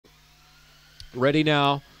Ready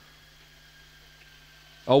now.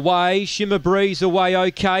 Away, Shimmer Breeze away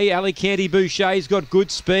okay. Alicante Boucher's got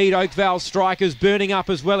good speed. Oakvale Striker's burning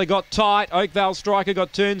up as well. It got tight. Oakvale Striker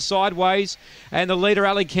got turned sideways. And the leader,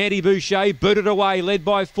 Alicante Boucher, booted away, led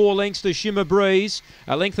by 4 lengths to Shimmer Breeze.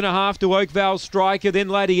 A length and a half to Oakvale Striker, then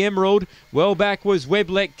Lady Emerald. Well back was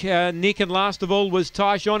Weblek Nick, and last of all was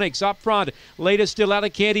Tysh Onyx up front. Leader still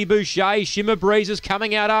Alicante Boucher. Shimmer Breeze is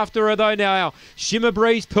coming out after her though now. Shimmer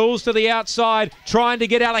Breeze pulls to the outside, trying to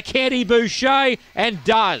get Alicante Boucher, and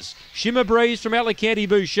does. Shimmer Breeze from Alicante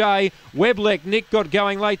Boucher. Weblek Nick got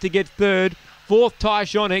going late to get third. Fourth,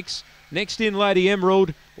 Tysh Onyx. Next in, Lady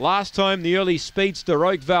Emerald. Last time, the early speedster,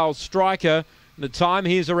 Oakvale Striker. The time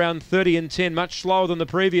here's around 30 and 10, much slower than the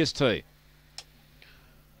previous two.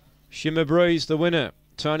 Shimmer Breeze, the winner.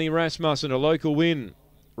 Tony Rasmussen, a local win.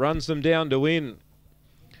 Runs them down to win.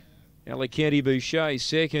 Alicante Boucher,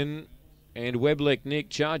 second. And Weblek Nick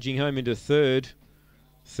charging home into third.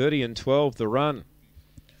 30 and 12, the run.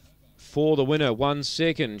 For the winner, 1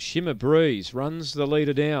 second. Shimmer Breeze runs the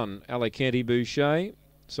leader down, Alicante Boucher.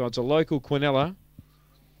 So it's a local Quinella.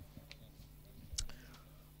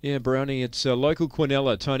 Yeah, Brownie, it's a local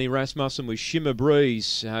Quinella. Tony Rasmussen with Shimmer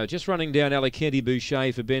Breeze. Just running down Alicante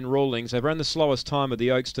Boucher for Ben Rawlings. They've run the slowest time of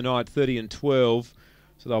the Oaks tonight, 30 and 12.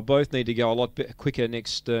 So they'll both need to go a lot quicker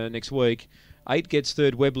next week. 8 gets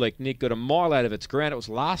third. Weblek Nick got a mile out of its ground. It was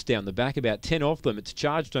last down the back, about 10 off them. It's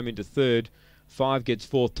charged home into third. 5 gets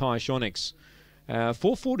fourth, Tysh Onyx.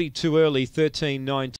 4:42 early, 13.19.